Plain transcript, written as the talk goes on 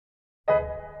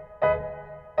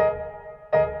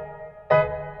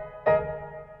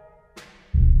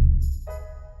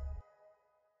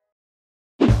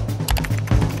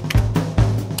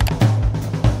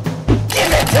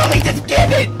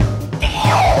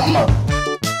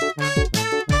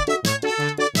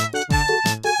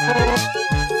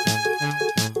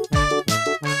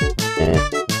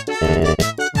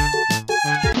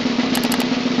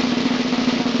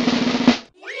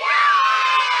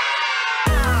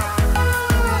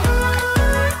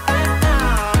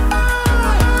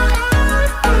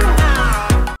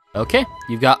Okay,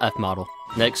 you've got fmodel.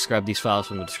 Next, grab these files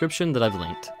from the description that I've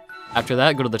linked. After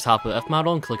that, go to the top of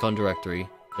fmodel and click on directory,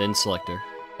 then selector.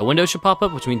 A window should pop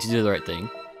up, which means you did the right thing.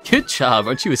 Good job,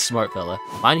 aren't you a smart fella?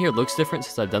 Mine here looks different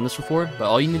since I've done this before, but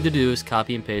all you need to do is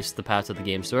copy and paste the path to the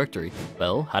game's directory.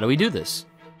 Well, how do we do this?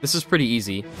 This is pretty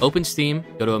easy. Open Steam,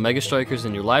 go to omegastrikers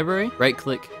in your library,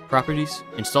 right-click, Properties,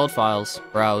 Installed Files,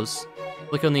 Browse,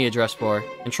 click on the address bar,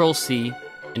 Control-C,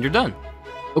 and you're done.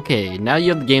 Okay, now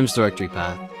you have the game's directory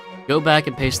path. Go back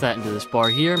and paste that into this bar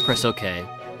here and press OK.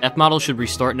 Fmodel should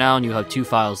restart now and you have 2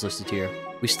 files listed here.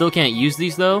 We still can't use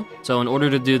these though, so in order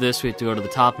to do this we have to go to the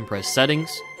top and press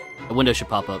Settings. A window should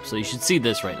pop up, so you should see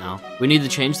this right now. We need to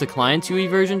change the client's UE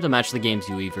version to match the game's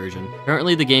UE version.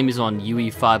 Currently the game is on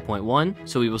UE 5.1,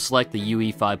 so we will select the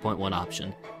UE 5.1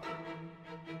 option.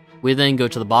 We then go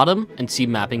to the bottom and see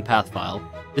Mapping Path File.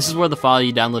 This is where the file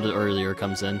you downloaded earlier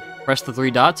comes in. Press the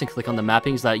 3 dots and click on the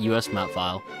mappings.us map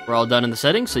file. We're all done in the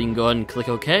settings, so you can go ahead and click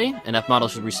OK, and fmodel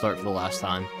should restart for the last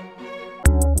time.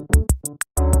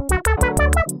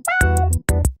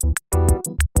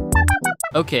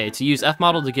 Okay, to use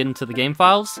fmodel to get into the game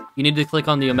files, you need to click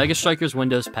on the omegastrikers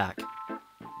Windows pack.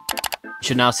 You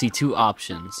should now see 2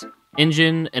 options,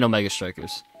 Engine and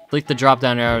omegastrikers. Click the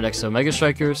drop-down arrow next to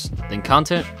omegastrikers, then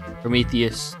Content,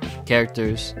 Prometheus,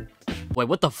 Characters. Wait,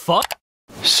 what the fuck?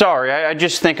 Sorry, I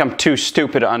just think I'm too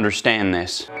stupid to understand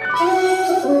this.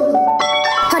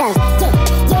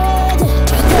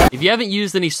 If you haven't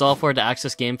used any software to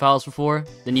access game files before,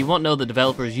 then you won't know that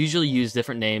developers usually use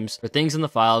different names for things in the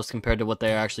files compared to what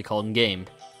they are actually called in game.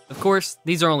 Of course,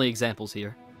 these are only examples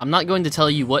here. I'm not going to tell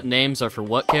you what names are for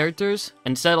what characters,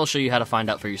 instead I'll show you how to find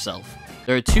out for yourself.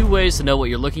 There are 2 ways to know what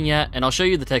you're looking at, and I'll show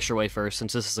you the texture way first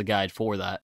since this is a guide for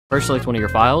that. First, select one of your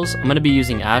files. I'm going to be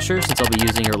using Asher since I'll be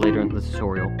using her later in the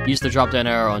tutorial. Use the drop-down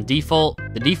arrow on default.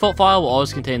 The default file will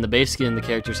always contain the base skin the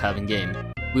characters have in game.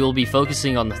 We will be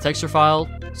focusing on the texture file,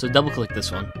 so double-click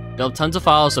this one. You'll have tons of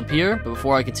files up here, but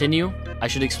before I continue, I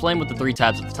should explain what the 3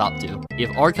 tabs at the top do. You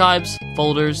have Archives,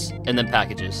 Folders, and then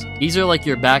Packages. These are like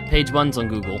your back page buttons on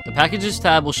Google. The Packages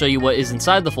tab will show you what is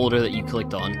inside the folder that you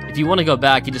clicked on. If you want to go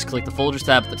back, you just click the Folders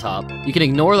tab at the top. You can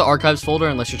ignore the Archives folder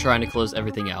unless you're trying to close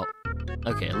everything out.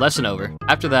 Okay, lesson over.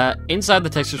 After that, inside the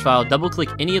textures file, double-click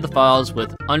any of the files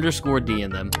with _D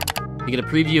in them to get a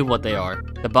preview of what they are.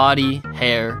 The body,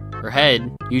 hair, or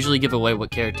head usually give away what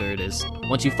character it is.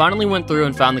 Once you finally went through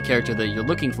and found the character that you're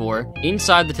looking for,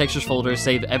 inside the textures folder,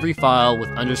 save every file with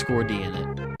 _D in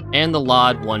it, and the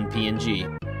LOD1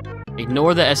 PNG.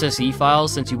 Ignore the SSE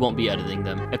files since you won't be editing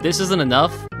them. If this isn't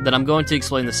enough, then I'm going to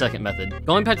explain the second method.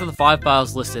 Going back to the 5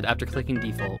 files listed after clicking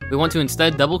default, we want to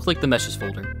instead double-click the meshes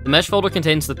folder. The mesh folder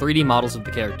contains the 3D models of the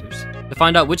characters. To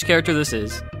find out which character this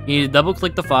is, you need to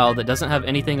double-click the file that doesn't have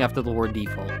anything after the word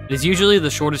default. It is usually the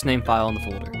shortest name file in the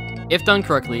folder. If done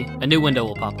correctly, a new window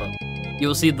will pop up. You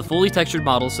will see the fully textured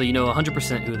models so you know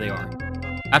 100% who they are.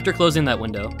 After closing that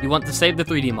window, you want to save the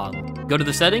 3D model. Go to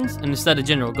the settings, and instead of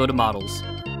general, go to models.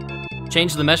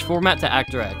 Change the mesh format to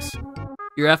Actor X.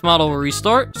 Your fmodel will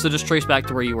restart, so just trace back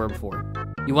to where you were before.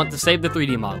 You want to save the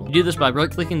 3D model. You do this by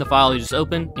right-clicking the file you just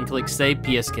opened and click Save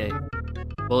PSK.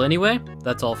 Well anyway,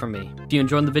 that's all from me. If you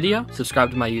enjoyed the video,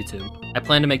 subscribe to my YouTube. I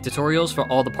plan to make tutorials for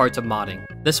all the parts of modding.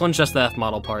 This one's just the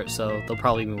fmodel part, so there'll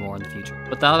probably be more in the future.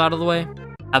 With that out of the way,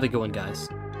 have a good one, guys.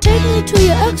 Take me to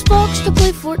your Xbox to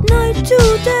play Fortnite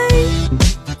today.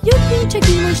 You can take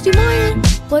me to Steam Iron,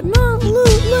 but not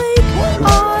Loot Lake.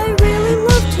 I really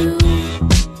love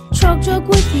to chug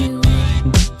with you.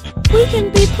 We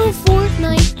can be pro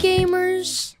Fortnite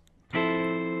gamers.